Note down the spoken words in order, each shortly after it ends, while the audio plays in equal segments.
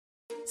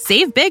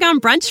Save big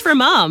on brunch for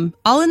mom,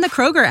 all in the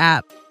Kroger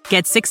app.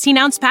 Get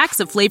 16-ounce packs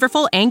of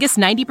flavorful Angus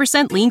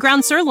 90% lean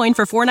ground sirloin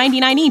for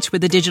 $4.99 each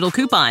with a digital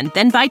coupon.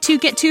 Then buy 2,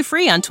 get 2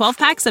 free on 12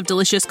 packs of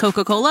delicious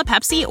Coca-Cola,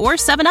 Pepsi, or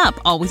 7-Up,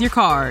 all with your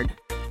card.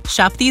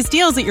 Shop these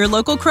deals at your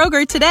local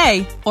Kroger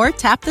today, or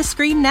tap the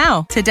screen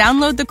now to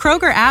download the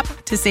Kroger app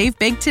to save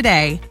big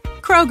today.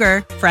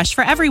 Kroger, fresh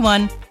for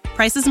everyone.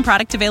 Prices and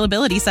product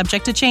availability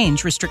subject to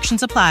change.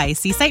 Restrictions apply.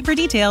 See site for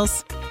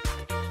details.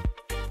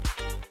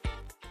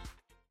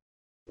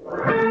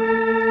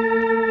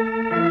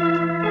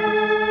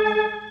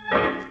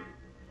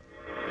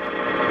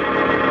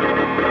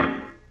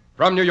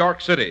 From New York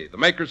City, the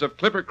makers of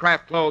Clipper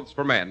Craft Clothes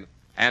for Men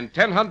and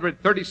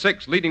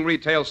 1,036 leading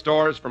retail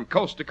stores from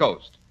coast to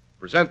coast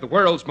present the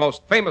world's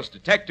most famous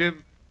detective,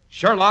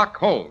 Sherlock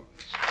Holmes.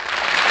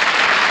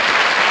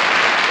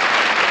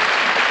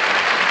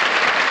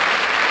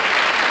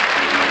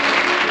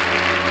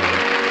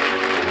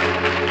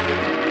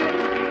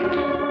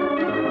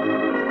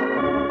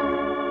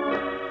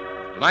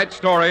 Tonight's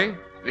story,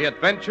 The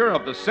Adventure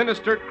of the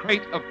Sinister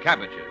Crate of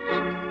Cabbages.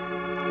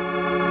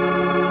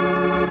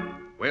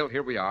 Well,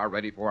 here we are,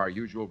 ready for our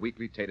usual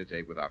weekly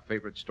tete-a-tete with our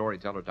favorite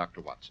storyteller,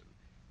 Dr. Watson.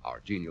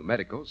 Our genial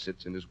medico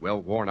sits in his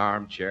well-worn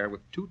armchair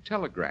with 2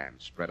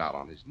 telegrams spread out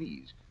on his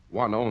knees.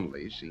 One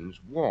only seems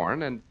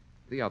worn, and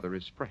the other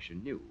is fresh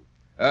and new.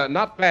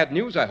 Not bad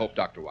news, I hope,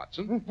 Dr.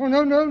 Watson. Oh,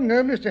 no,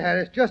 Mr.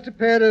 Harris. Just a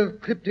pair of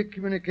cryptic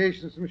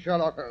communications from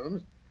Sherlock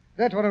Holmes.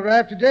 That one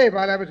arrived today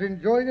while I was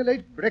enjoying a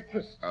late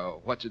breakfast.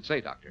 What's it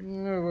say, Doctor?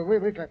 No,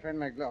 wait till I find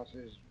my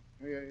glasses.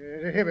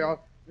 Here we are.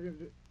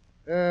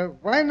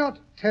 Why not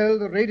tell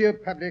the radio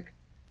public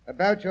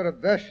about your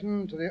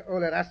aversion to the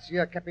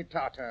Oleracea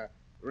capitata?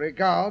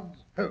 Regards,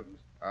 Holmes.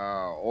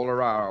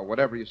 Olera,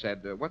 whatever you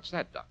said. What's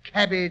that, Doctor?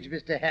 Cabbage,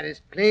 Mr.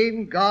 Harris.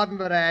 Plain garden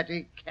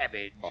variety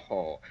cabbage.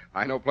 Oh,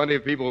 I know plenty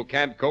of people who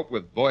can't cope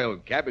with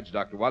boiled cabbage,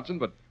 Dr. Watson,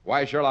 but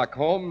why Sherlock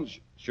Holmes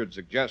should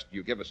suggest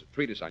you give us a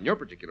treatise on your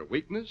particular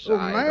weakness,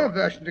 my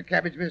aversion to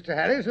cabbage, Mr.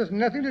 Harris, has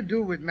nothing to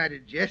do with my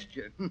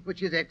digestion,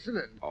 which is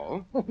excellent.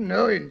 Oh? Oh,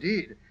 no,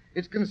 indeed.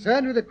 It's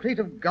concerned with a crate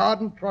of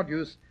garden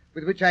produce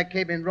with which I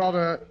came in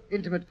rather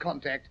intimate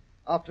contact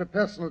after a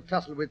personal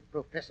tussle with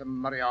Professor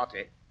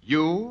Moriarty.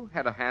 You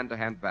had a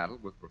hand-to-hand battle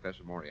with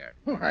Professor Moriarty?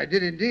 Oh, I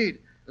did indeed.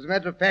 As a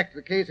matter of fact,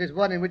 the case is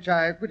one in which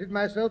I acquitted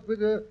myself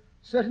with a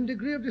certain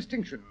degree of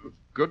distinction.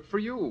 Good for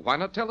you. Why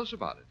not tell us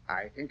about it?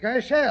 I think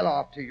I shall,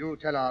 after you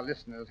tell our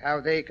listeners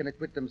how they can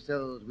acquit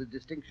themselves with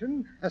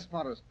distinction, as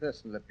far as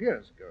personal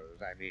appearance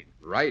goes, I mean.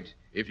 Right.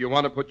 If you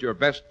want to put your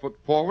best foot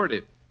forward,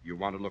 if you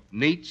want to look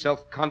neat,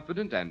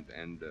 self-confident, and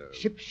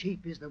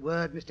Ship-shape is the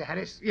word, Mr.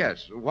 Harris.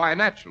 Yes. Why,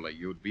 naturally,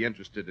 you'd be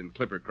interested in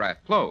Clipper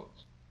Craft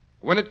clothes.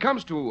 When it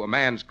comes to a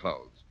man's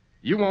clothes,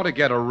 you want to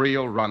get a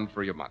real run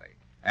for your money,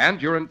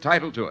 and you're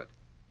entitled to it.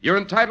 You're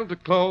entitled to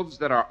clothes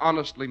that are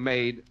honestly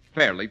made,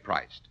 fairly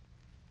priced.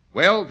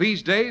 Well,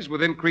 these days,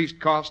 with increased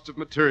costs of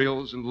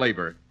materials and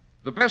labor,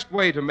 the best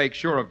way to make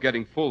sure of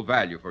getting full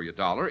value for your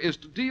dollar is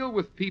to deal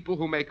with people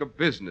who make a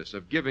business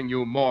of giving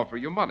you more for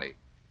your money.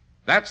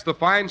 That's the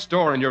fine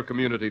store in your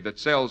community that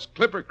sells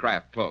Clipper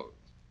Craft clothes.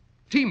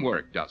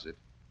 Teamwork does it.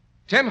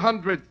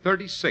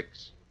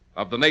 1,036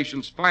 of the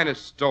nation's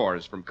finest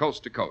stores from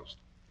coast to coast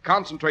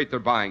concentrate their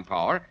buying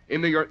power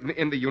in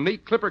the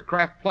unique Clipper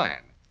Craft plan.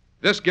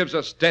 This gives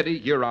a steady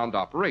year-round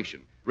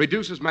operation,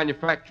 reduces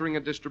manufacturing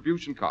and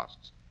distribution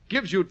costs,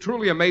 gives you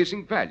truly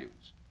amazing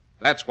values.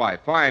 That's why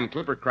fine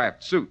Clipper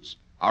Craft suits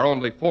are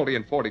only $40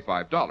 and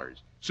 $45,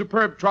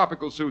 superb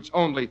tropical suits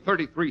only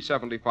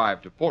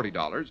 $33.75 to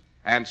 $40,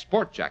 and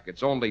sport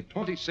jackets only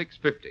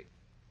 $26.50.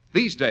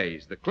 These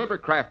days, the Clipper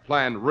Craft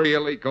plan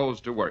really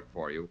goes to work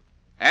for you,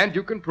 and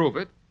you can prove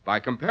it by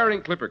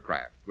comparing Clipper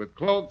Craft with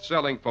clothes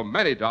selling for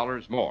many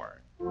dollars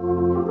more.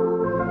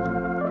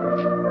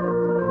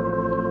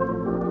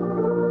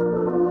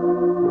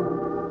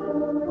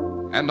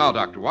 And now,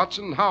 Dr.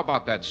 Watson, how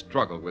about that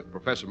struggle with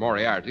Professor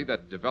Moriarty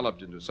that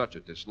developed into such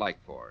a dislike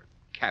for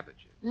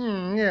cabbages?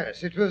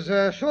 Yes, it was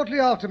shortly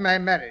after my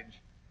marriage.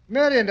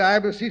 Mary and I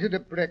were seated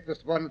at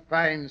breakfast one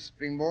fine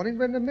spring morning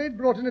when the maid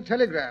brought in a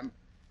telegram.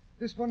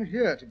 This one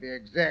here, to be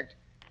exact.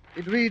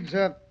 It reads,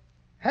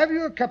 have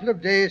you a couple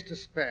of days to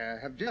spare?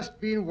 Have just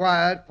been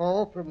wired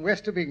for from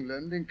west of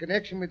England in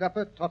connection with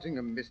Upper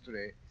Tottenham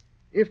mystery.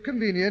 If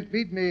convenient,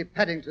 meet me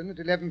Paddington at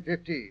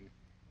 11:15.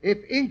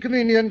 If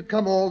inconvenient,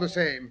 come all the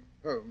same.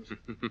 Holmes.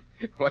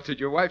 What did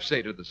your wife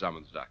say to the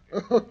summons,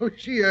 Doctor? Oh,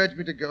 she urged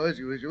me to go as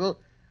usual.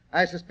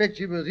 I suspect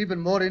she was even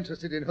more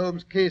interested in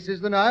Holmes'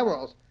 cases than I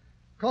was.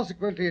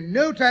 Consequently, in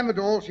no time at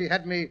all, she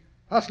had me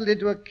hustled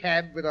into a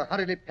cab with a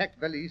hurriedly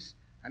packed valise,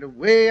 and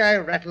away I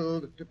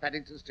rattled to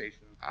Paddington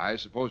Station. I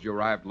suppose you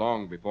arrived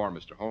long before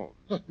Mr. Holmes.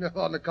 No,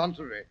 on the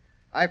contrary.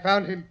 I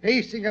found him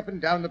pacing up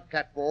and down the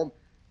platform,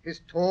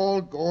 his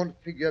tall, gaunt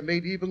figure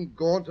made even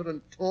gaunter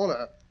and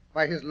taller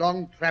by his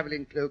long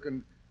traveling cloak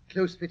and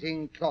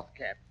close-fitting cloth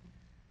cap.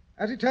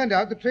 As it turned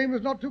out, the train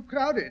was not too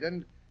crowded,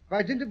 and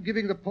by dint of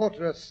giving the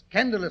porter a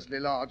scandalously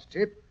large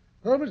tip,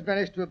 Holmes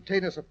managed to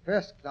obtain us a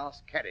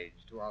first-class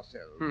carriage to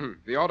ourselves.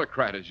 The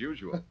autocrat as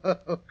usual.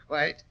 Oh,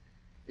 quite.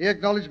 He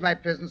acknowledged my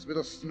presence with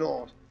a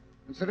snort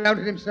and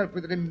surrounded himself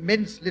with an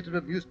immense litter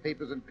of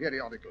newspapers and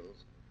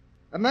periodicals.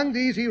 Among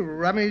these he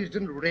rummaged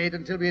and read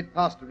until we had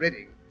passed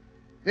Reading.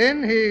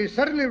 Then he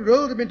suddenly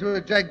rolled them into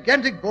a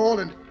gigantic ball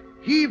and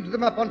heaved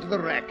them up onto the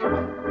rack.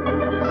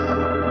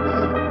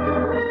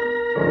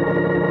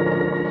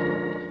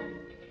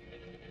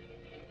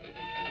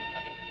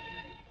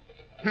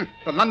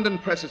 The London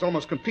press has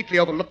almost completely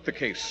overlooked the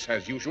case,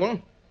 as usual.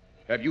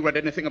 Have you read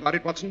anything about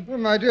it, Watson? Oh,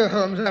 my dear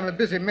Holmes, I'm a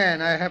busy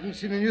man. I haven't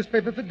seen a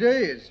newspaper for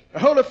days. The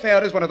whole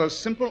affair is one of those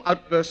simple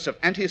outbursts of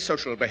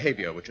antisocial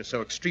behavior which is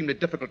so extremely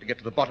difficult to get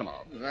to the bottom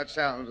of. That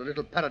sounds a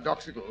little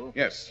paradoxical.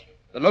 Yes.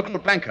 The local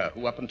banker,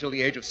 who up until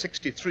the age of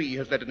 63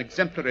 has led an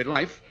exemplary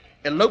life,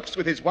 elopes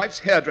with his wife's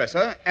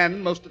hairdresser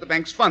and most of the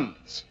bank's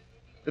funds.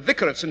 The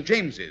vicar of St.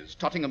 James's,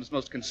 Tottingham's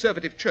most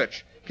conservative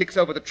church, kicks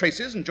over the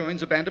traces and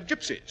joins a band of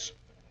gypsies.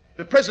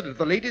 The president of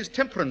the Ladies'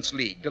 Temperance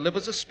League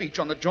delivers a speech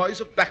on the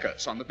joys of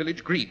Bacchus on the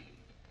village green.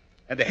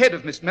 And the head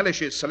of Miss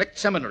Mellish's select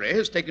seminary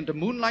has taken to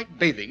moonlight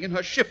bathing in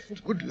her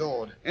shift. Good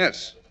Lord.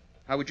 Yes.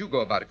 How would you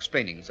go about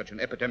explaining such an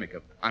epidemic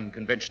of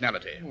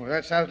unconventionality? Well,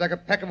 that sounds like a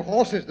pack of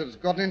horses that has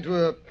gotten into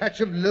a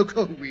patch of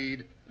local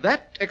weed.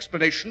 That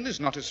explanation is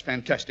not as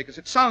fantastic as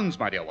it sounds,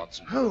 my dear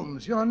Watson.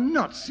 Holmes, you're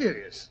not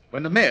serious.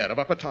 When the mayor of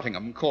Upper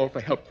Tottingham called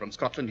for help from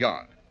Scotland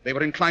Yard, they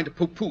were inclined to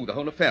pooh-pooh the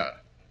whole affair,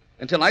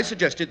 until I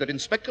suggested that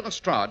Inspector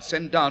Lestrade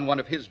send down one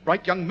of his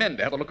bright young men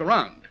to have a look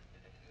around.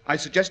 I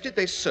suggested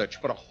they search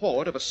for a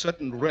hoard of a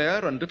certain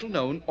rare and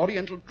little-known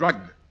Oriental drug,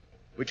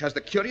 which has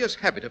the curious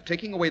habit of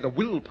taking away the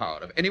willpower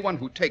of anyone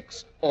who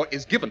takes or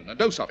is given a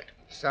dose of it.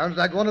 Sounds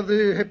like one of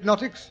the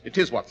hypnotics. It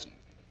is, Watson.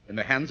 In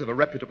the hands of a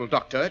reputable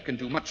doctor, it can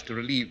do much to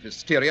relieve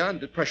hysteria and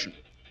depression.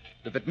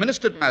 If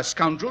administered by a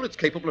scoundrel, it's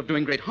capable of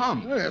doing great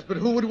harm. Oh, yes, but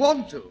who would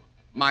want to?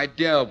 My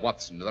dear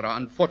Watson, there are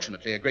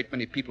unfortunately a great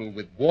many people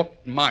with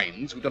warped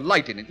minds who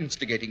delight in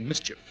instigating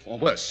mischief, or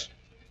worse.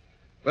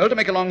 Well, to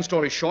make a long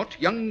story short,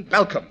 young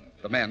Balcom,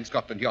 the man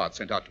Scotland Yard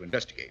sent out to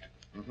investigate,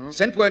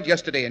 sent word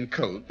yesterday in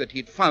code that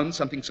he'd found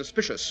something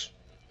suspicious.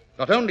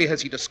 Not only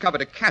has he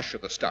discovered a cache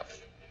of the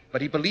stuff,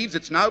 but he believes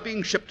it's now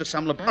being shipped to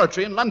some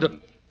laboratory in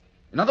London.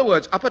 In other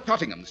words, Upper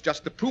Tottingham's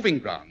just the proving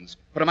grounds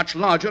for a much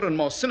larger and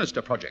more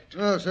sinister project.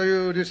 Oh, so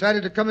you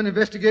decided to come and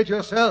investigate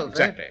yourself,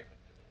 Exactly. Eh?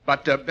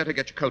 But better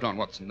get your coat on,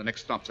 Watson. The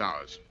next stop's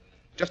ours.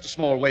 Just a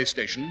small way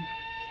station.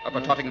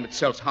 Upper Tottingham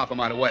itself's half a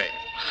mile away.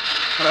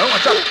 Hello,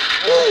 what's up?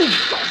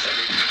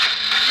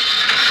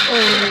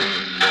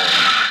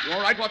 You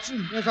all right,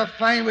 Watson? That's a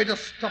fine way to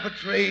stop a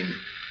train.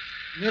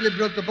 Nearly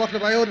broke the bottle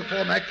of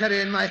iodoform I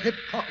carry in my hip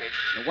pocket.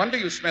 No wonder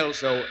you smell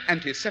so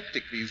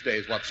antiseptic these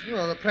days, Watson.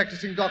 Well, the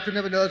practicing doctor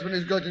never knows when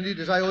he's going to need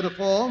his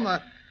iodoform.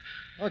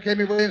 I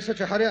came away in such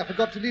a hurry I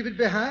forgot to leave it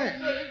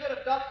behind. Hey, you've got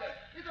a doctor.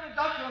 You've got a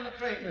doctor on the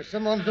train.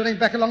 Someone's running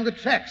back along the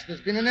tracks.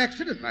 There's been an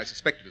accident. I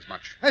suspected as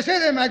much. I say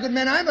there, my good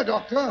man, I'm a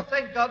doctor.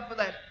 Thank God for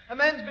that. A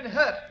man's been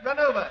hurt. Run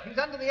over. He's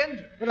under the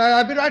engine. But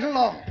I'll be right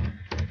along.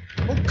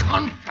 Oh,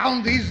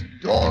 confound these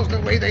doors,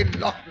 the way they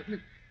lock me.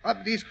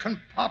 Up these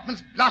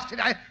compartments blasted.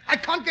 I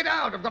can't get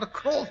out. I've got to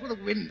crawl through the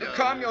window.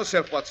 Calm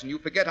yourself, Watson. You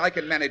forget I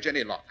can manage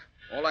any lock.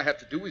 All I have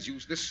to do is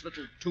use this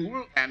little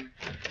tool and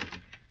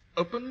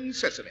open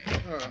sesame.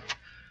 Oh.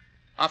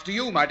 After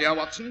you, my dear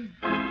Watson.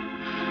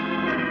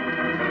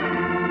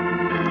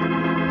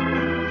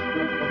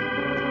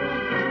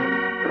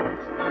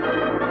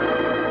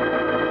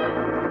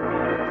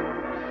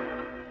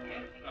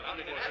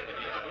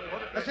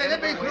 I say,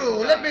 let me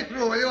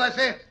through, will you? I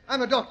say,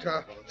 I'm a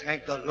doctor.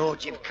 Thank the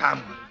Lord you've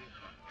come.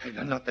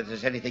 Not that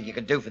there's anything you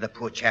can do for the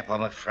poor chap,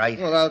 I'm afraid.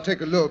 Well, I'll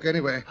take a look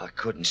anyway. I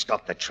couldn't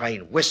stop the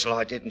train. Whistle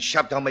I did and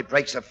shoved on my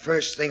brakes the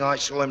first thing I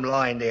saw him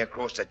lying there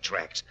across the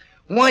tracks.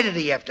 Why did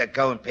he have to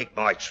go and pick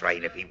my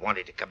train if he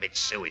wanted to commit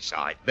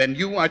suicide? Then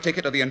you, I take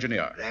it, are the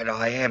engineer. That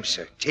I am,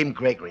 sir. Tim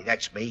Gregory,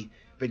 that's me.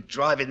 Been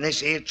driving this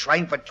here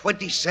train for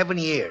 27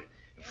 years.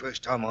 The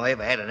first time I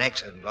ever had an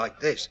accident like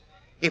this.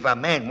 If a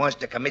man wants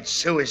to commit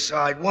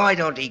suicide, why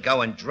don't he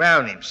go and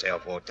drown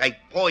himself or take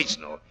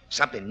poison or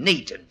something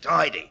neat and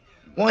tidy?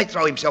 Why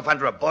throw himself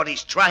under a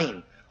body's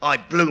train? I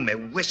blew my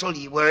whistle,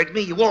 you heard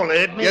me, you all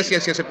heard me. Yes,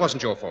 it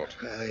wasn't your fault.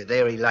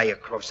 There he lay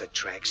across the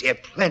tracks. He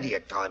had plenty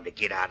of time to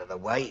get out of the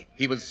way.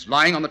 He was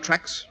lying on the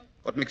tracks?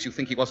 What makes you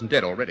think he wasn't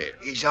dead already?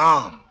 His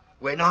arm.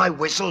 When I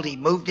whistled, he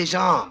moved his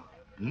arm.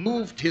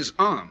 Moved his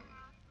arm?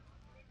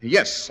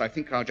 Yes, I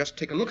think I'll just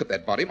take a look at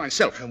that body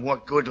myself. And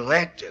what good will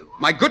that do?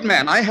 My good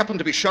man, I happen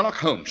to be Sherlock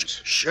Holmes.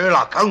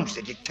 Sherlock Holmes,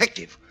 the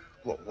detective?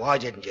 Well, why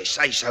didn't you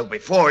say so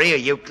before? Here,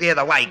 you clear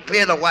the way,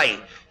 clear the way.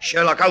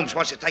 Sherlock Holmes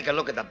wants to take a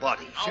look at the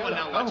body.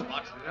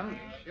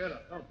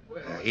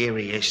 Here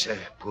he is, sir,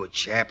 poor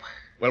chap.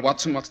 Well,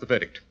 Watson, what's the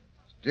verdict?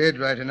 Dead,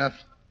 right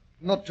enough.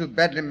 Not too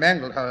badly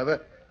mangled,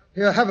 however.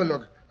 Here, have a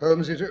look,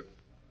 Holmes.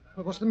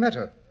 Well, what's the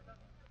matter?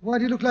 Why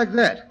do you look like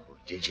that?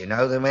 Did you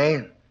know the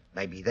man?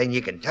 Maybe then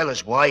you can tell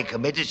us why he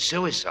committed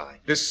suicide.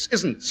 This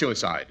isn't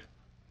suicide.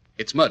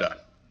 It's murder.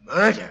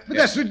 Murder? But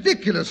that's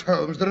ridiculous,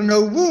 Holmes. There are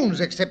no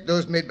wounds except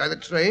those made by the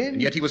train.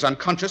 And yet he was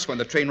unconscious when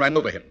the train ran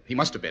over him. He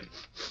must have been.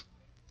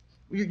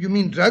 You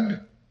mean drugged?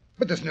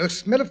 But there's no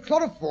smell of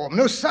chloroform,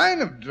 no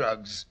sign of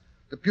drugs.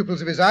 The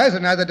pupils of his eyes are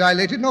neither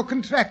dilated nor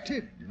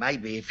contracted.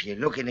 Maybe if you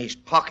look in his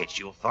pockets,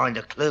 you'll find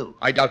a clue.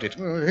 I doubt it.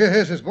 Well,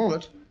 here's his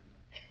wallet.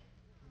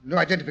 No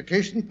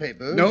identification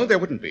papers. No, there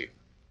wouldn't be.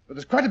 But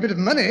there's quite a bit of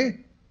money.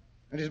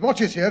 And his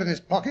watch is here in his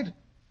pocket.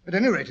 At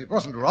any rate, it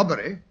wasn't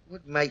robbery.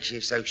 What makes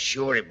you so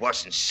sure it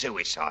wasn't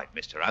suicide,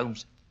 Mr.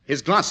 Holmes?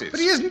 His glasses. But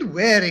he isn't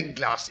wearing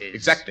glasses.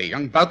 Exactly.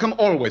 Young Balcom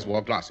always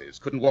wore glasses.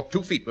 Couldn't walk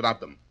 2 feet without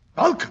them.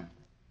 Balcom?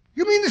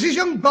 You mean this is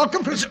young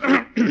Balcom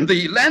from...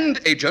 The land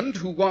agent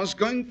who was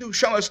going to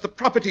show us the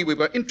property we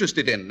were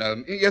interested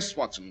in. Yes,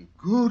 Watson.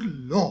 Good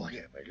Lord.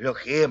 Yeah, but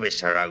look here,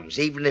 Mr. Holmes.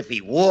 Even if he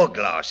wore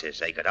glasses,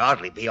 they could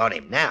hardly be on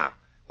him now.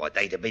 Why,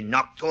 they'd have been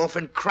knocked off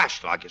and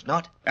crushed like as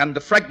not. And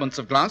the fragments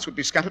of glass would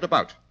be scattered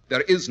about.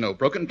 There is no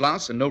broken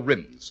glass and no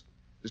rims.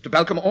 Mr.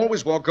 Balcom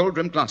always wore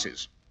gold-rimmed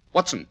glasses.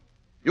 Watson,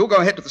 you'll go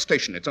ahead to the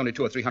station. It's only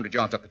 200 or 300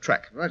 yards up the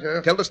track.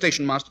 Righto. Tell the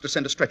station master to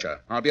send a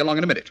stretcher. I'll be along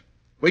in a minute.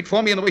 Wait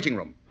for me in the waiting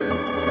room.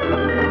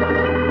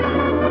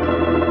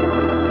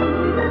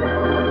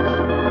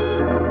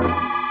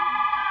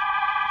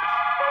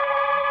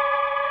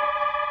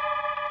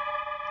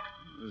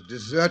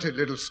 Deserted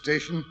little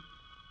station.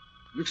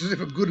 Looks as if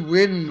a good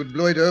wind would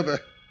blow it over.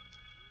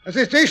 I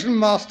say, station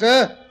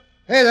master.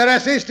 Hey there, I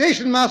say,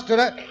 station master.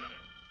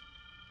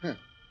 Huh.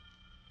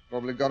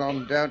 Probably gone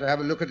on down to have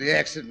a look at the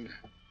accident.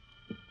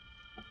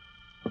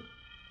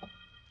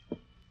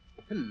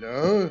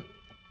 Hello.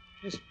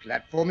 This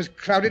platform is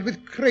crowded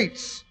with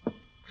crates.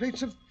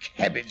 Crates of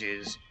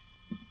cabbages.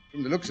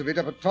 From the looks of it,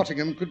 up at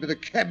Tottingham could be the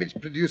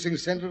cabbage-producing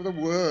centre of the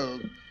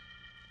world.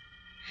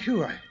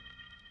 Phew, I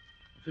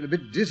feel a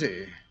bit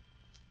dizzy.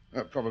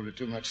 Oh, probably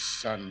too much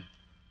sun.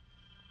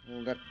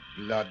 All that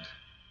blood.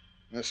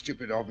 That's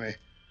stupid of me.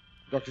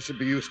 Doctor should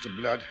be used to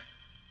blood.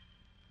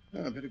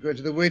 Oh, I'd better go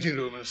into the waiting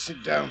room and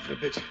sit down for a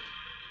bit.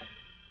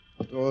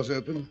 Door's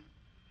open.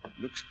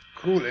 Looks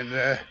cool in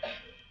there.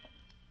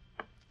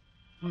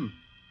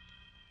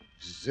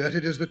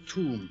 Deserted as the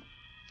tomb.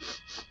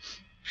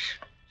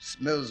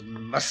 Smells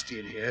musty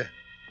in here.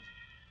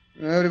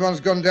 Everyone's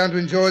gone down to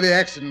enjoy the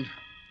accident.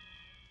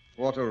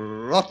 What a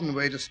rotten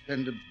way to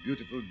spend a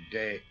beautiful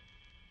day.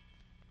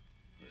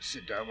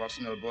 Sit down,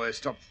 Watson, old boy.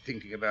 Stop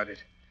thinking about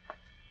it.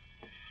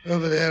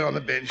 Over there on the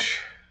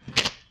bench.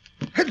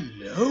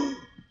 Hello?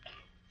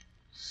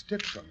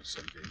 Stepped on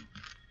something.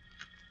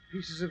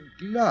 Pieces of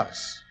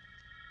glass.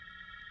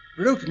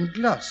 Broken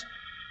glass.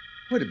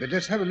 Wait a bit,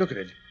 let's have a look at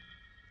it.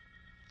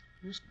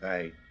 Yes,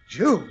 by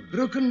Jove,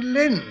 broken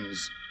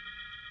lens.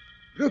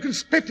 Broken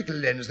spectacle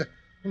lens. There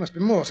must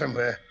be more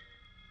somewhere.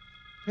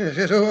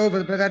 Yes,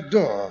 over by that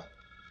door.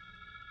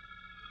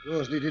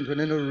 Doors lead into an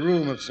inner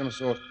room of some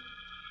sort.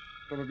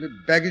 Probably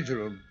baggage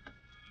room.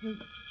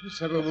 Let's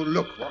have a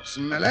look,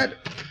 Watson, my lad.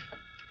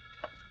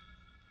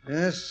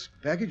 Yes,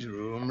 baggage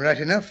room, right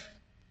enough.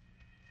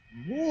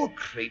 More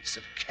crates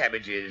of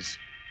cabbages.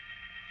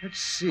 Let's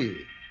see.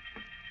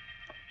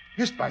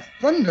 Yes, by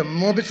thunder,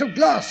 more bits of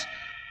glass.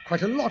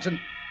 Quite a lot, and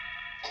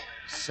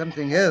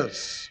something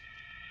else.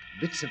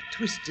 Bits of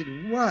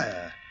twisted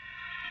wire.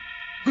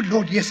 Good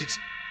Lord, yes, it's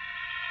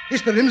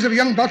the rims of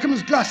young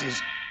Balcom's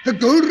glasses. The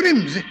gold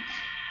rims.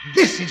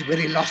 This is where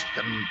he lost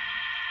them.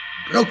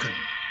 Broken.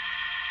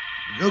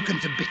 Broken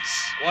to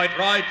bits. Quite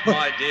right,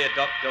 my dear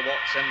Dr.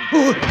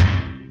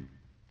 Watson.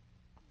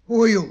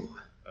 Who are you?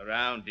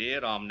 Around here,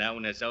 I'm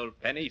known as Old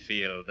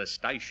Pennyfield, the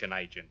station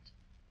agent.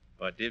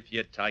 But if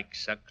you take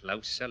a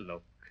closer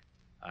look,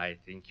 I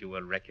think you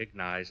will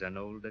recognize an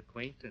old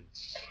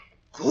acquaintance.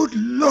 Good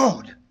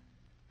Lord!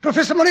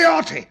 Professor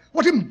Moriarty,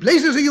 what in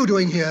blazes are you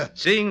doing here?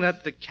 Seeing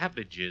that the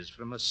cabbages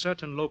from a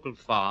certain local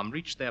farm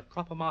reach their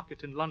proper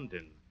market in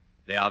London,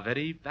 they are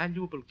very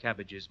valuable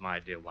cabbages, my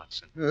dear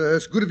Watson.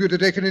 It's good of you to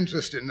take an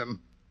interest in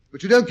them.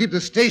 But you don't keep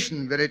the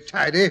station very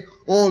tidy.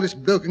 All this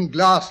broken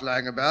glass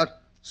lying about.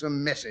 So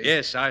messy.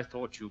 Yes, I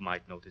thought you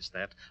might notice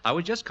that. I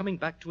was just coming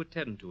back to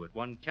attend to it.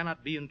 One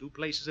cannot be in 2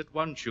 places at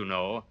once, you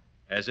know.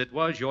 As it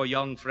was, your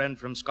young friend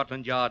from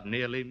Scotland Yard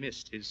nearly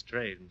missed his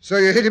train. So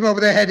you hit him over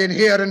the head in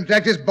here and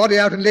dragged his body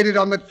out and laid it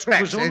on the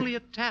tracks, It was only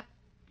a tap.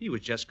 He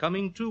was just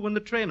coming to when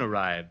the train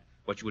arrived.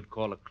 What you would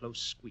call a close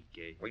squeak,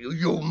 eh? Well,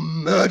 you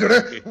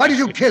murderer! Why did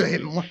you kill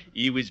him?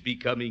 He was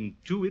becoming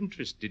too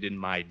interested in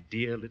my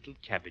dear little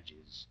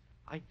cabbages.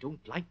 I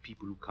don't like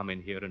people who come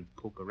in here and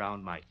poke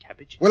around my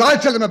cabbages. Well, I'll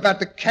tell them about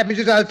the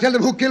cabbages. I'll tell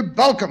them who killed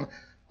Balcom.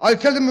 I'll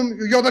tell them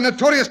you're the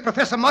notorious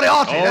Professor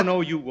Moriarty. Oh,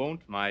 no, you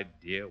won't, my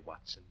dear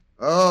Watson.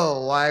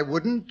 Oh, I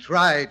wouldn't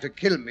try to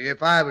kill me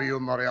if I were you,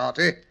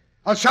 Moriarty.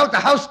 I'll shout the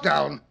house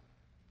down.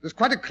 There's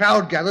quite a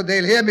crowd gathered.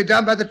 They'll hear me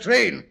down by the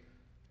train.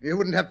 You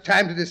wouldn't have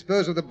time to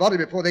dispose of the body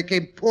before they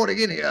came pouring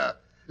in here.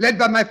 Led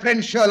by my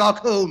friend Sherlock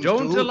Holmes,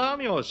 Don't too.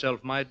 alarm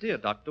yourself, my dear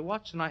Dr.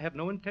 Watson. I have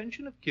no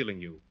intention of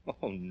killing you.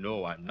 Oh,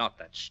 no, I'm not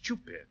that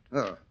stupid.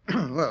 Oh,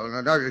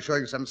 well, now you're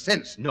showing some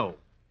sense. No,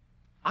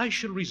 I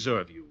shall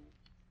reserve you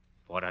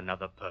for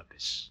another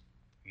purpose.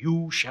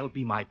 You shall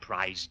be my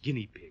prize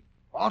guinea pig.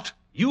 What?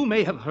 You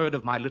may have heard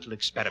of my little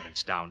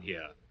experiments down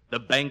here. The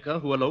banker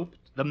who eloped,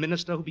 the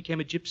minister who became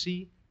a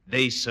gypsy,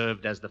 they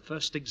served as the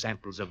first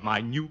examples of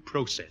my new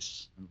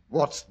process.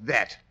 What's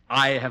that?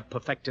 I have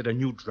perfected a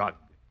new drug.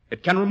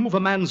 It can remove a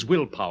man's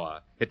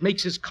willpower. It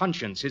makes his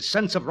conscience, his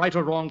sense of right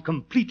or wrong,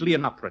 completely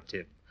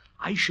inoperative.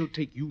 I shall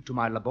take you to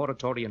my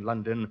laboratory in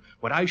London,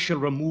 where I shall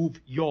remove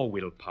your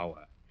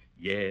willpower.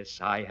 Yes,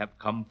 I have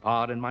come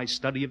far in my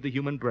study of the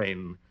human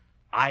brain.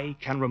 I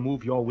can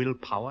remove your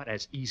willpower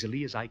as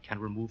easily as I can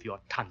remove your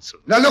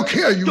tonsils. Now look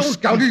here, you Don't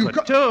scoundrel! be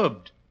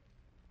perturbed.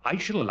 I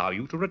shall allow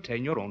you to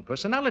retain your own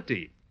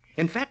personality.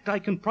 In fact, I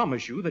can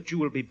promise you that you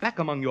will be back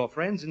among your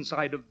friends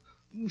inside of,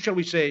 shall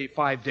we say,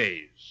 5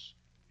 days.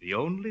 The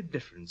only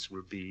difference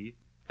will be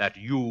that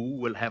you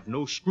will have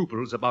no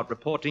scruples about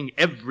reporting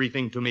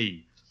everything to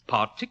me,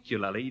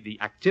 particularly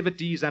the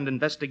activities and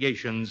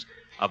investigations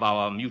of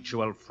our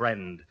mutual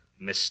friend,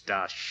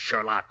 Mr.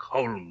 Sherlock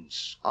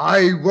Holmes.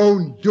 I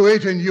won't do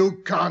it, and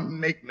you can't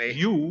make me.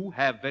 You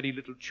have very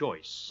little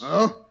choice.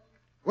 Oh?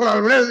 Well,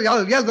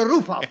 I'll yell the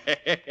roof off.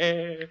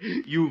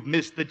 You've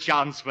missed the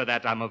chance for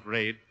that, I'm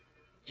afraid.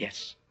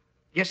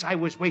 Yes, I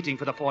was waiting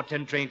for the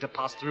 4:10 train to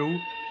pass through.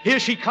 Here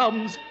she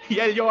comes.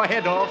 Yell your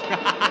head off.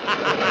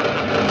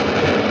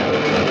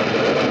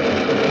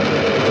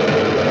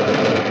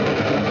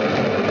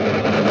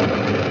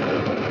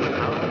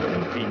 How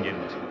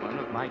convenient. One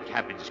of my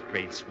cabbage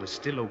crates was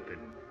still open.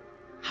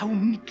 How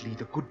neatly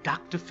the good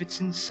doctor fits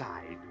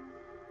inside.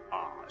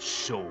 Ah,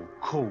 so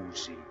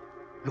cozy.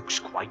 Looks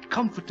quite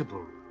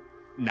comfortable.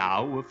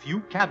 Now a few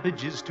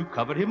cabbages to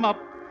cover him up,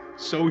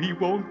 so he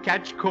won't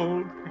catch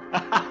cold.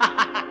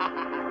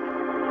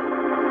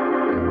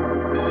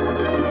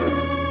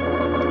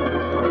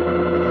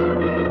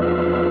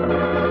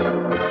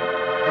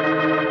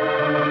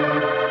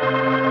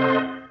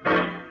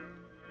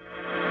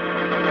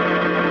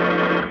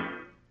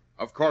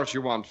 Of course,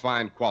 you want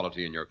fine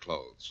quality in your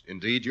clothes.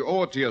 Indeed, you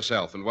owe it to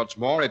yourself, and what's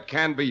more, it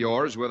can be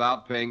yours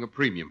without paying a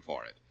premium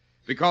for it.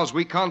 Because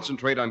we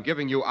concentrate on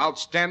giving you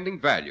outstanding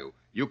value,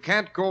 you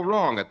can't go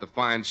wrong at the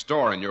fine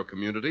store in your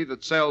community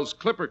that sells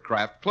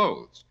Clippercraft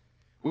clothes.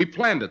 We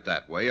planned it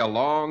that way a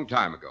long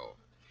time ago.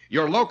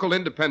 Your local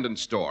independent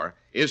store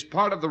is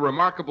part of the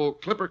remarkable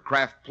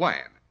Clippercraft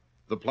plan,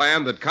 the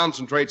plan that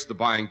concentrates the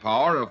buying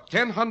power of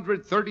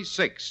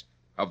 1,036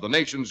 of the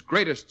nation's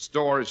greatest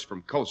stores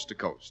from coast to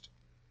coast.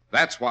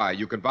 That's why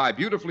you can buy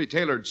beautifully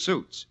tailored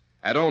suits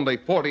at only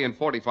 $40 and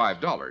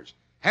 $45,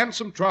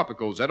 handsome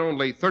tropicals at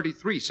only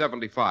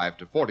 $33.75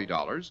 to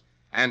 $40,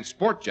 and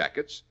sport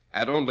jackets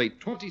at only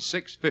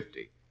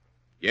 $26.50.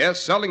 Yes,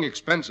 selling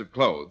expensive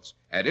clothes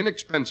at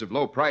inexpensive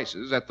low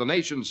prices at the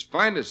nation's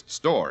finest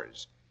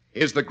stores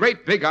is the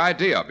great big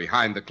idea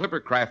behind the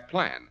Clippercraft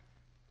plan.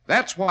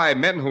 That's why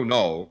men who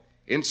know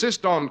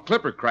insist on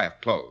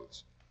Clippercraft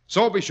clothes.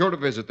 So be sure to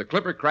visit the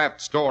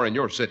Clippercraft store in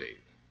your city.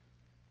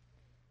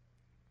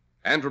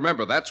 And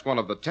remember, that's one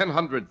of the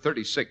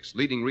 1,036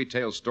 leading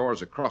retail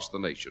stores across the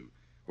nation,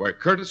 where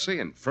courtesy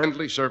and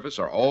friendly service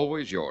are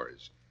always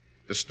yours.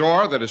 The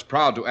store that is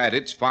proud to add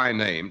its fine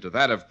name to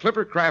that of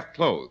Clippercraft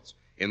clothes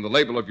in the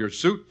label of your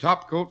suit,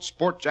 topcoat,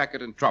 sport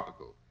jacket, and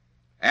tropical.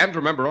 And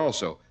remember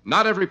also,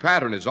 not every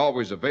pattern is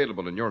always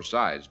available in your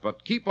size,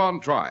 but keep on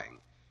trying.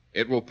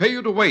 It will pay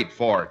you to wait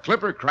for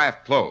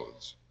Clippercraft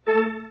clothes.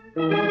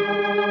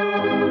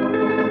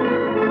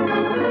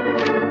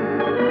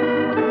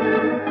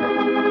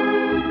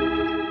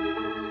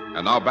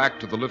 And now back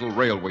to the little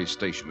railway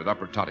station at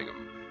Upper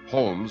Tottingham.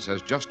 Holmes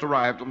has just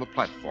arrived on the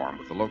platform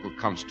with the local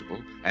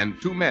constable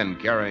and 2 men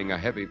carrying a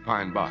heavy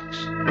pine box.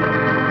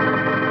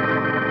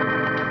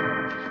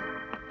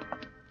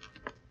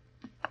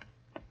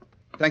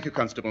 Thank you,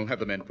 Constable. Have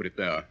the men put it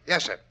there.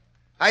 Yes, sir.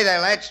 Hey there,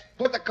 lads.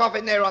 Put the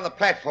coffin there on the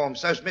platform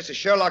so Mr.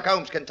 Sherlock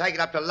Holmes can take it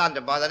up to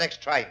London by the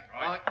next train.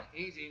 Right,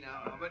 easy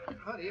now, Albert.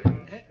 Right here.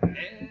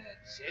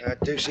 It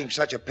do seem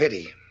such a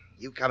pity.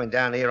 You coming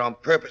down here on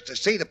purpose to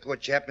see the poor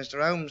chap,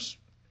 Mr. Holmes.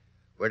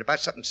 Worried about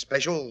something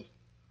special?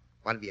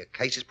 One of your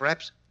cases,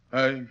 perhaps?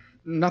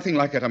 Nothing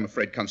like that, I'm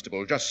afraid,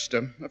 Constable. Just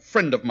a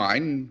friend of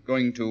mine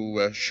going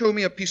to show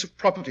me a piece of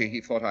property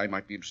he thought I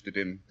might be interested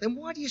in. Then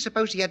why do you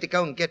suppose he had to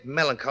go and get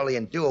melancholy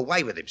and do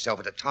away with himself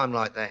at a time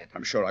like that?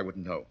 I'm sure I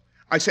wouldn't know.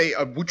 I say,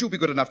 would you be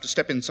good enough to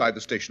step inside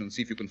the station and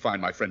see if you can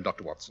find my friend,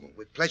 Dr. Watson?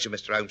 With pleasure,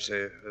 Mr. Holmes,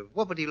 sir.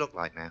 What would he look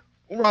like now?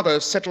 Rather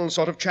settled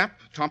sort of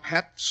chap. Top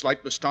hat,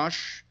 slight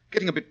moustache,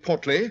 getting a bit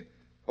portly.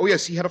 Oh,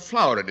 yes, he had a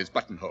flower in his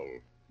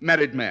buttonhole.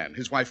 Married man.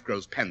 His wife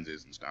grows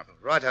pansies and stuff.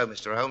 Righto,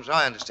 Mr. Holmes.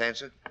 I understand,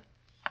 sir.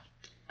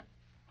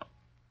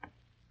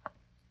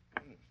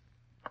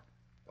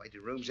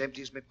 Waiting room's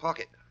empty as my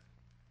pocket.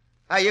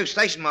 Hey, you,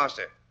 station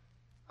master.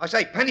 I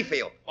say,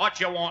 Pennyfield. What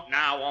you want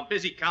now? I'm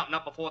busy counting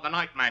up before the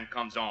night man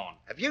comes on.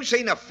 Have you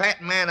seen a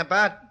fat man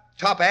about?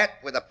 Top hat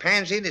with a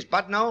pansy in his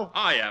buttonhole?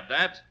 I have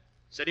that.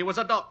 Said he was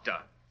a doctor.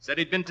 Said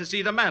he'd been to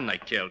see the man they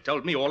killed.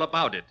 Told me all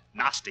about it.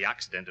 Nasty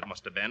accident it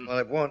must have been. Well,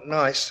 it wasn't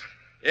nice.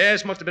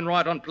 Yes, must have been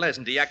right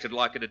unpleasant. He acted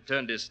like it had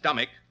turned his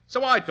stomach.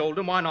 So I told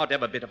him why not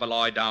have a bit of a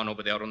lie down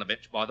over there on the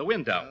bench by the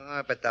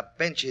window. But the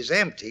bench is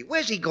empty.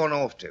 Where's he gone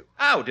off to?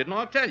 How, didn't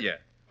I tell you?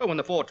 Well, when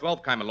the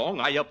 412 came along,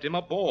 I helped him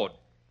aboard.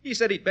 He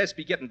said he'd best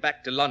be getting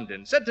back to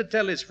London. Said to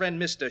tell his friend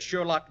Mr.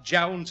 Sherlock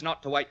Jones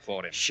not to wait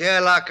for him.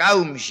 Sherlock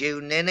Holmes, you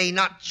ninny,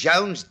 not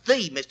Jones.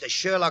 The Mr.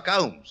 Sherlock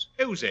Holmes.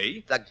 Who's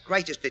he? The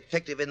greatest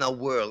detective in the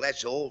world,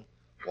 that's all.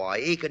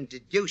 Why, he can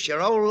deduce your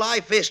whole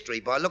life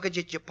history by looking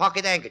at your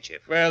pocket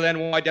handkerchief. Well,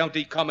 then why don't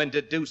he come and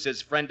deduce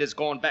his friend has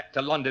gone back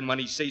to London when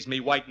he sees me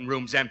waiting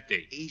room's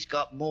empty? He's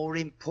got more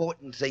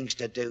important things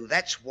to do,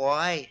 that's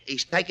why.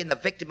 He's taken the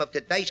victim of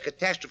today's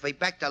catastrophe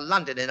back to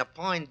London in a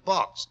pine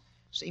box.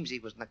 Seems he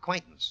was an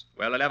acquaintance.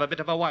 Well, he'll have a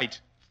bit of a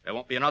wait. There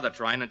won't be another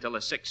train until the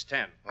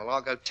 6:10. Well,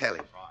 I'll go tell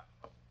him.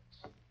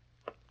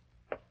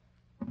 Right.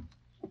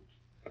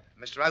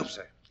 Mr. Holmes,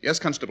 sir. Yes,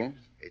 Constable.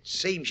 It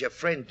seems your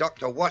friend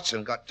Dr.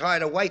 Watson got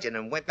tired of waiting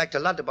and went back to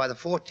London by the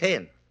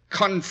 4:10.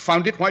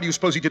 Confound it, why do you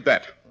suppose he did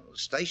that? Well, the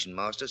station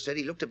master said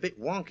he looked a bit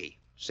wonky.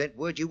 Sent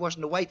word you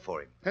wasn't to wait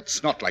for him.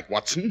 That's not like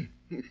Watson.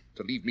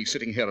 To leave me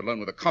sitting here alone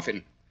with a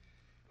coffin.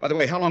 By the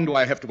way, how long do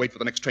I have to wait for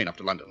the next train up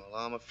to London?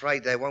 Well, I'm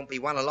afraid there won't be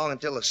one along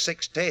until the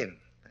 6:10.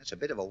 That's a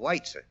bit of a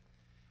wait, sir.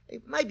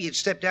 Maybe you'd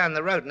step down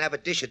the road and have a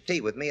dish of tea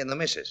with me and the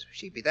missus.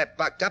 She'd be that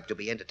bucked up to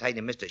be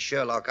entertaining Mr.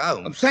 Sherlock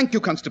Holmes. Thank you,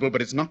 Constable, but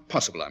it's not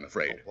possible, I'm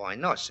afraid. Well, why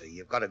not, sir?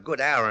 You've got a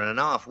good hour and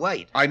a half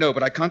wait. I know,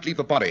 but I can't leave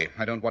the body.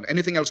 I don't want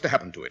anything else to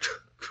happen to it.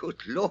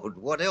 Good Lord,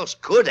 what else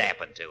could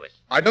happen to it?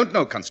 I don't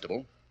know,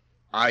 Constable.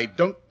 I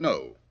don't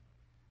know.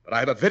 But I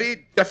have a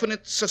very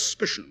definite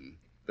suspicion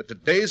that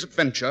today's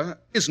adventure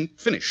isn't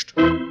finished.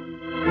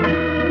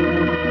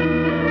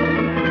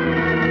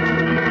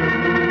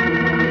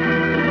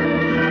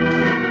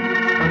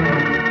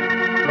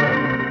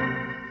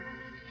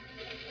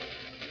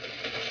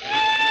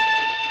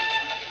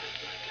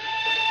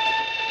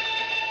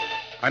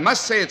 I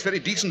must say it's very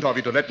decent of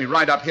you to let me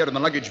ride up here in the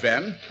luggage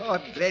van. Oh,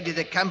 I'm glad of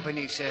the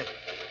company, sir.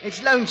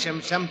 It's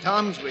lonesome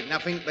sometimes with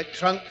nothing but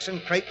trunks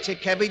and crates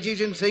of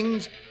cabbages and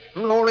things,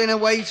 rolling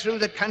away through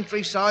the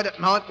countryside at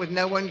night with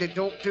no one to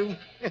talk to.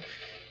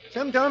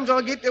 Sometimes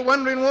I get to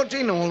wondering what's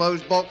in all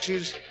those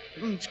boxes.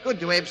 It's good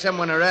to have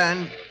someone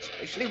around,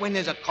 especially when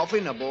there's a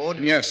coffin aboard.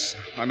 Yes,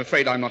 I'm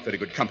afraid I'm not very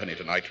good company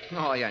tonight.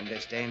 Oh, I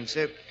understand,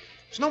 sir.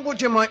 It's not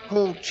what you might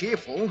call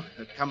cheerful,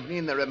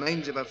 accompanying the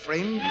remains of a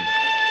friend.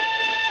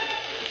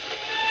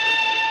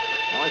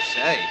 I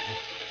say,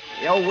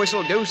 the old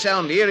whistle do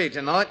sound eerie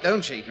tonight,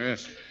 don't she?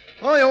 Yes.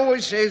 I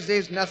always says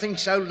there's nothing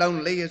so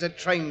lonely as a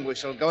train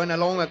whistle going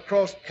along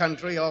across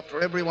country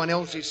after everyone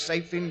else is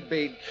safe in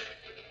bed.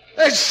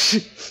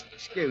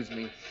 Excuse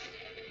me.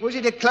 Was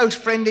it a close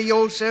friend of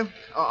yours, sir?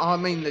 I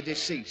mean the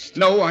deceased.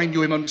 No, I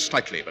knew him only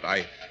slightly, but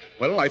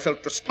I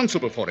felt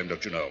responsible for him,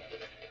 don't you know?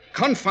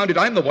 Confound it,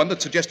 I'm the one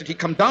that suggested he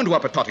come down to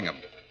Upper Tottingham.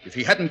 If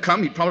he hadn't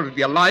come, he'd probably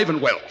be alive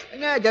and well.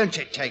 Now, don't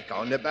you take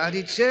on about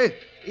it, sir.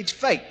 It's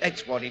fate,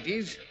 that's what it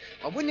is.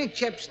 When a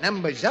chap's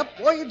number's up,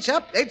 why, it's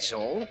up, that's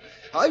all.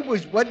 I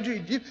was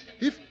wondering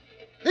if...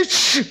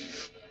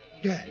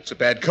 It's a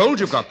bad cold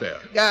you've got there.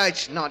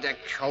 It's not a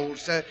cold,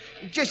 sir.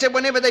 It's just that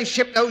whenever they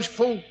ship those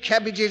full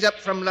cabbages up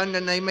from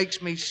London, they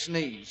makes me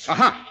sneeze.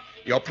 Aha!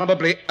 You're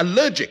probably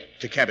allergic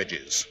to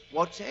cabbages.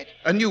 What's that?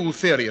 A new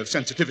theory of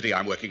sensitivity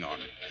I'm working on.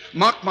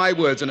 Mark my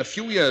words, in a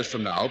few years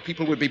from now,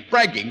 people will be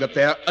bragging that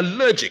they're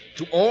allergic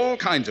to all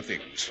kinds of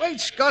things. Wait,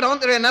 Scott,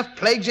 aren't there enough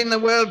plagues in the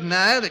world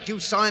now that you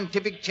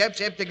scientific chaps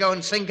have to go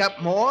and think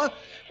up more?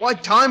 Why,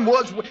 time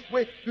was...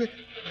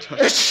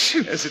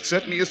 Yes, it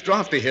certainly is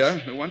draughty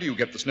here. No wonder you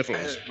get the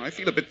sniffles. I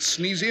feel a bit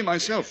sneezy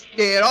myself.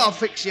 Here, I'll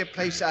fix your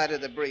place out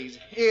of the breeze.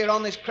 Here,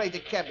 on this crate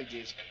of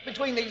cabbages,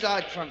 between these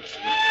eye trunks.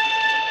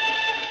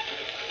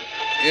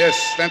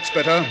 Yes, that's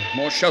better.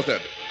 More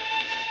sheltered.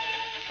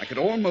 I could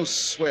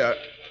almost swear...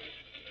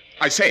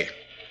 I say,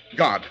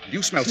 guard, do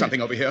you smell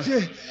something over here? No,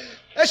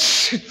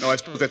 I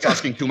suppose that's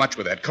asking too much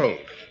with that cold.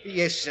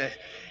 Yes, sir.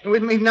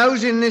 With me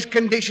nose in this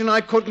condition, I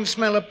couldn't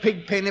smell a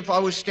pig pen if I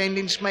was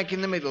standing smack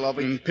in the middle of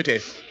it. Pity.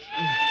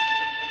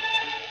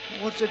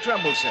 What's the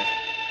trouble, sir?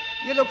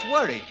 You look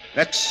worried.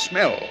 That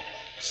smell,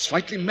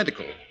 slightly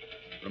medical.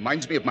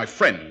 Reminds me of my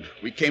friend.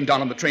 We came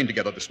down on the train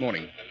together this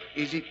morning.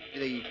 Is it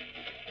the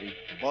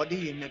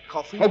body in the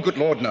coffin? Oh, good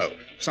Lord, no.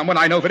 Someone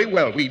I know very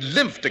well. We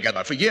lived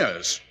together for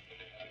years.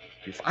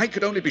 If I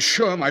could only be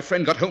sure my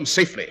friend got home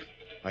safely.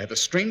 I have the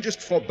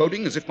strangest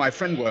foreboding, as if my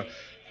friend were,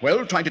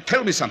 well, trying to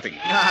tell me something.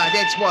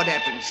 That's what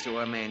happens to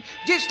a man.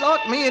 Just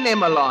like me and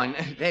Emmeline.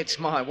 That's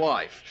my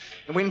wife.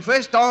 And when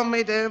first I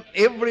met her,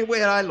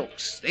 everywhere I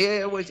looks,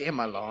 there was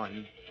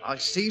Emmeline. I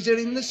sees her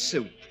in the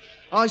soup.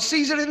 I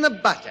sees her in the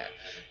butter.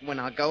 When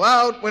I go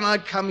out, when I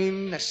come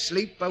in,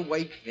 asleep,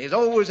 awake, there's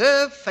always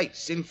her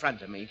face in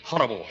front of me.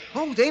 Horrible.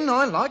 Oh, then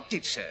I liked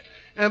it, sir.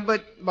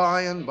 But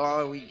by and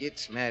by we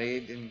gets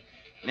married, and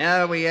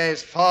now we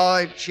has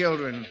 5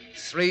 children,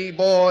 3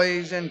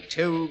 boys and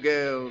 2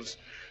 girls.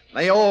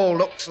 They all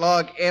looks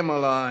like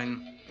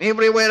Emmeline.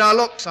 Everywhere I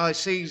looks, I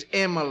sees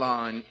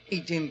Emmeline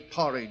eating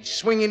porridge,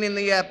 swinging in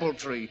the apple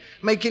tree,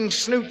 making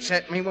snoots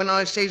at me when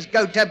I says,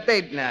 go to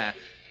bed now.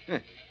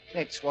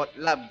 That's what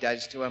love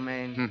does to a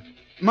man.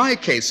 My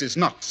case is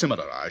not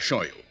similar, I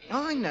assure you.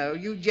 I know,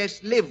 you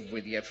just live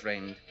with your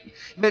friend.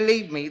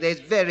 Believe me, there's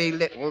very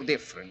little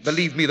difference.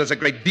 Believe me, there's a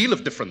great deal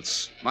of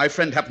difference. My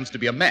friend happens to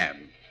be a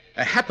man,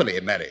 a happily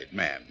married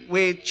man.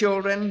 With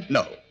children?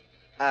 No.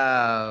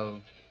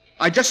 Oh.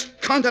 I just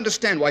can't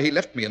understand why he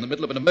left me in the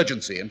middle of an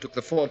emergency and took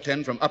the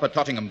 4:10 from Upper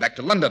Tottingham back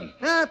to London.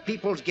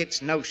 People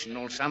gets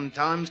notional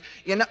sometimes.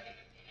 You know...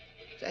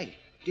 Say,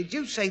 did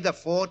you say the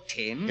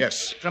 4:10?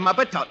 Yes. From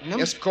Upper Tottenham?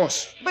 Yes, of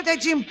course. But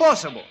that's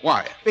impossible.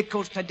 Why?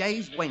 Because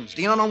today's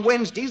Wednesday, and on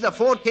Wednesdays the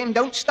 4:10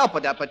 don't stop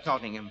at Upper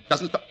Tottingham.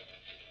 Doesn't stop.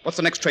 What's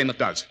the next train that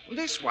does?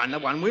 This one, the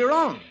one we're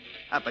on.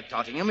 Upper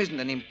Tottingham isn't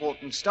an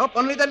important stop.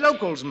 Only the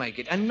locals make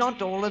it, and not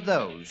all of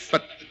those.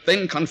 But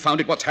then,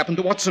 confound it, what's happened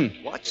to Watson?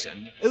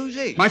 Watson? Who's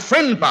he? My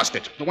friend,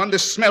 bastard. The one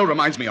this smell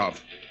reminds me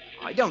of.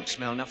 I don't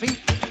smell nothing.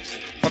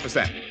 What was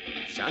that?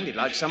 Sounded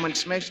like someone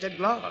smashed a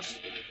glass.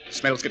 The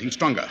smell's getting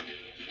stronger.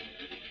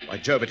 By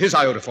Jove, it is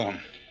iodoform.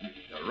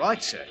 You're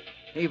right, sir.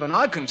 Even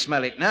I can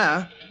smell it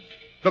now.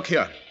 Look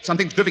here.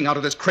 Something's dripping out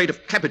of this crate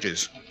of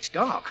cabbages. It's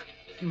dark.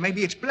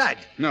 Maybe it's blood.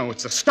 No,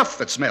 it's the stuff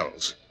that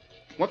smells.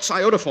 What's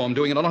iodoform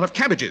doing in a lot of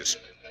cabbages?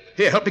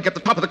 Here, help me get the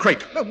top of the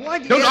crate. But why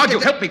do you Don't have argue.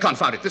 to... Help me,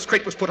 confound it. This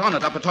crate was put on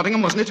at Upper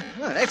Tottingham, wasn't it?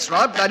 Oh, that's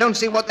right, but I don't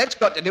see what that's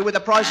got to do with the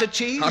price of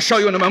cheese. I'll show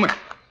you in a moment.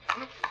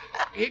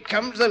 Here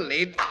comes the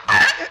lid.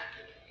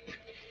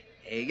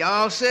 Here you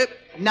are, sir.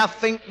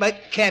 Nothing but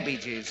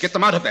cabbages. Get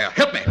them out of there.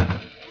 Help me.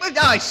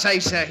 But I say,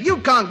 sir, you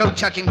can't go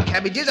chucking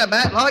cabbages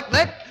about like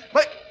that.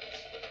 But...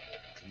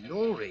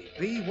 Glory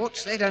be,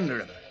 what's that under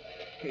them?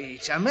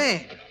 It's a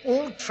man,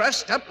 all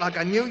trussed up like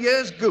a New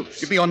Year's goose.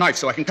 Give me your knife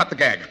so I can cut the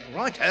gag.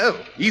 Righto.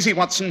 Easy,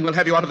 Watson. We'll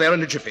have you out of there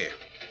in a jiffy.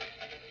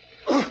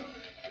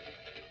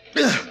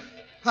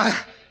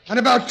 And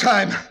about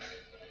time.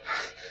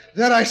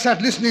 There I sat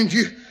listening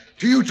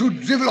to you two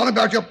drivel on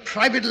about your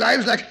private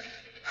lives like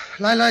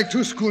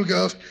two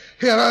schoolgirls.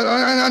 Here,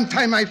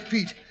 untie my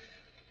feet.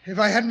 If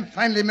I hadn't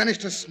finally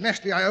managed to smash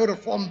the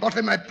iodoform bottle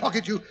in my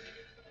pocket, you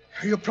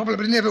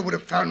probably never would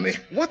have found me.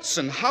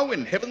 Watson, how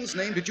in heaven's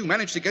name did you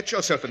manage to get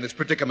yourself in this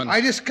predicament?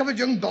 I discovered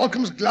young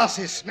Balcom's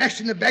glasses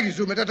smashed in the baggage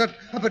room at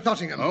Upper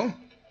Tottingham. Oh?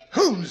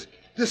 Holmes,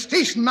 the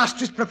station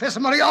master is Professor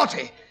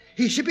Moriarty.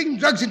 He's shipping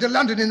drugs into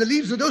London in the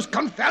leaves of those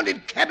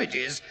confounded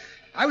cabbages.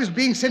 I was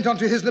being sent on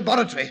to his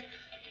laboratory.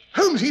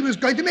 Holmes, he was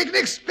going to make an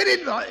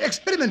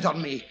experiment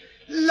on me,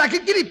 like a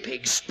guinea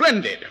pig.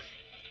 Splendid.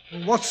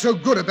 What's so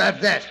good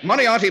about that?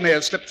 Moriarty may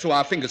have slipped through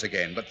our fingers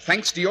again, but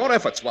thanks to your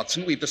efforts,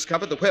 Watson, we've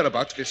discovered the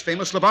whereabouts of his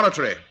famous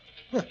laboratory.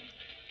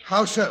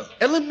 How so?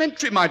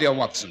 Elementary, my dear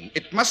Watson.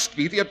 It must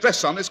be the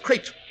address on this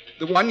crate.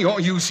 The one you're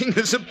using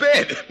as a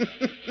bed.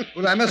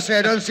 Well, I must say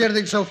I don't see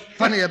anything so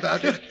funny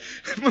about it.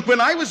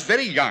 When I was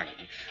very young,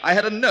 I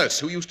had a nurse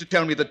who used to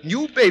tell me that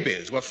new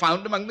babies were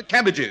found among the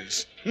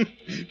cabbages.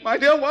 My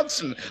dear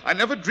Watson, I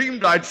never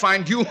dreamed I'd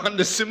find you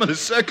under similar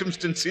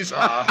circumstances.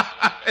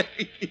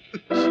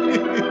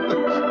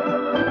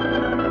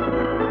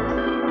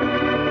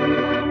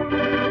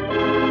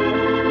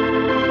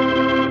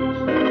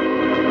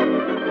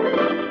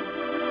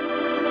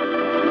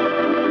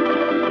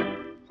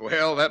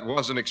 Well, that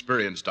was an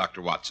experience,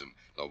 Dr. Watson.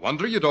 No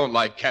wonder you don't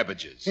like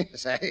cabbages.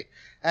 Yes,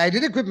 I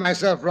did acquit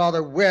myself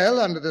rather well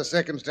under the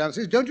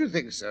circumstances, don't you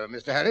think so,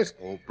 Mr. Harris?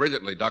 Oh,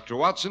 brilliantly, Dr.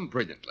 Watson,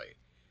 brilliantly.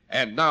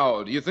 And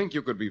now, do you think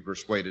you could be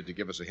persuaded to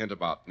give us a hint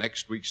about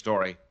next week's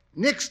story?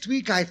 Next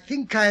week, I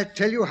think I'll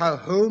tell you how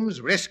Holmes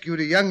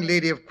rescued a young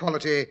lady of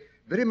quality,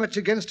 very much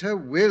against her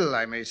will,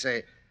 I may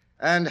say,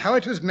 and how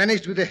it was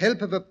managed with the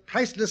help of a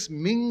priceless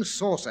Ming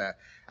saucer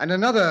and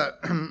another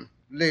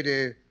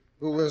lady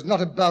who was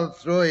not above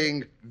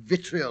throwing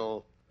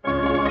vitriol.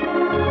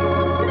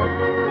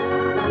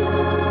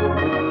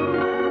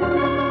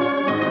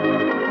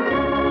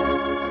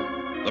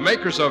 The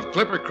makers of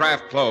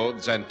Clippercraft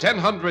Clothes and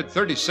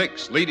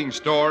 1,036 leading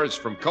stores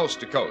from coast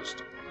to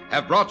coast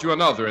have brought you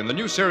another in the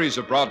new series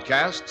of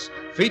broadcasts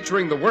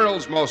featuring the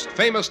world's most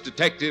famous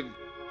detective,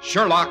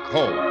 Sherlock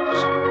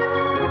Holmes.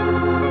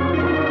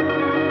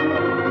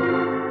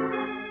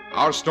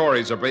 Our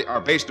stories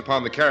are based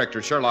upon the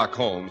character Sherlock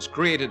Holmes,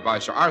 created by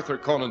Sir Arthur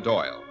Conan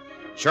Doyle.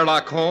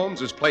 Sherlock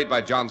Holmes is played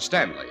by John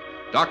Stanley,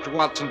 Dr.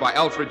 Watson by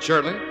Alfred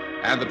Shirley,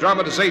 and the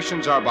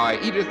dramatizations are by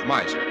Edith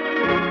Miser.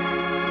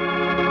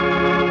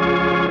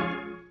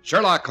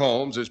 Sherlock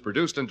Holmes is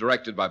produced and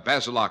directed by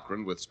Basil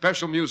Lochran with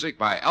special music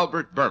by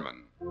Albert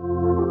Berman.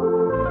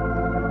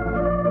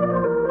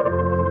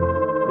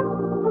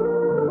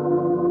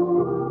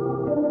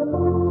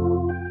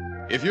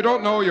 If you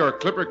don't know your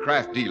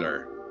Clippercraft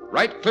dealer,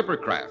 write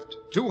Clippercraft,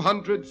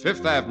 200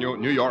 Fifth Avenue,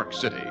 New York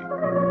City.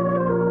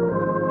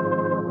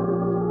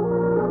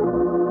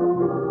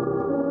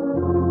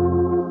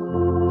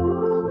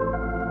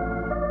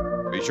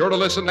 Be sure to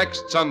listen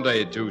next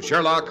Sunday to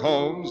Sherlock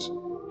Holmes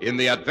in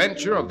the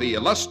adventure of the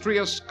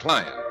illustrious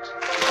client.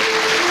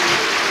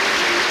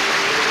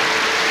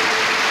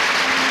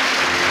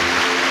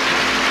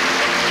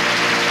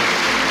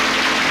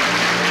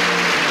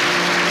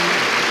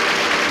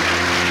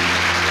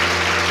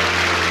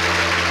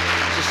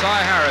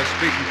 Cy Harris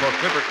speaking for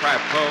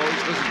Clippercraft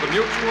Clothes. This is the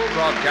Mutual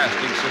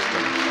Broadcasting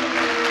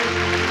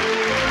System.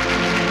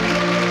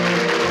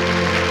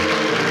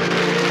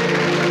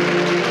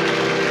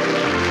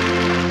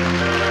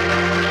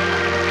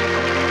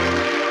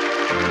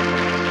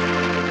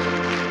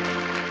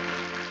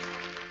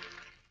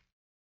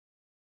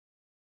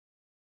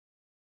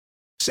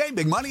 Save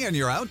big money on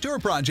your outdoor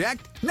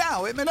project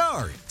now at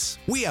Menards.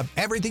 We have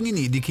everything you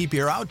need to keep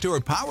your outdoor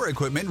power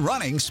equipment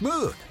running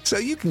smooth so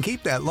you can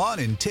keep that lawn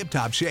in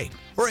tip-top shape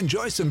or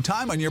enjoy some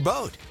time on your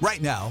boat.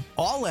 Right now,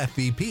 all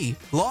FVP,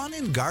 lawn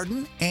and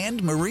garden,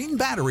 and marine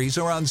batteries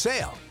are on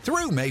sale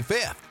through May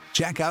 5th.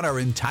 Check out our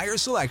entire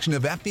selection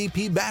of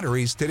FVP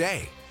batteries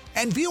today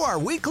and view our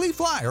weekly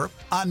flyer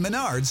on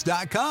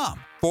Menards.com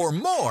for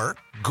more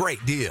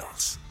great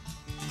deals.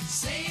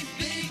 Save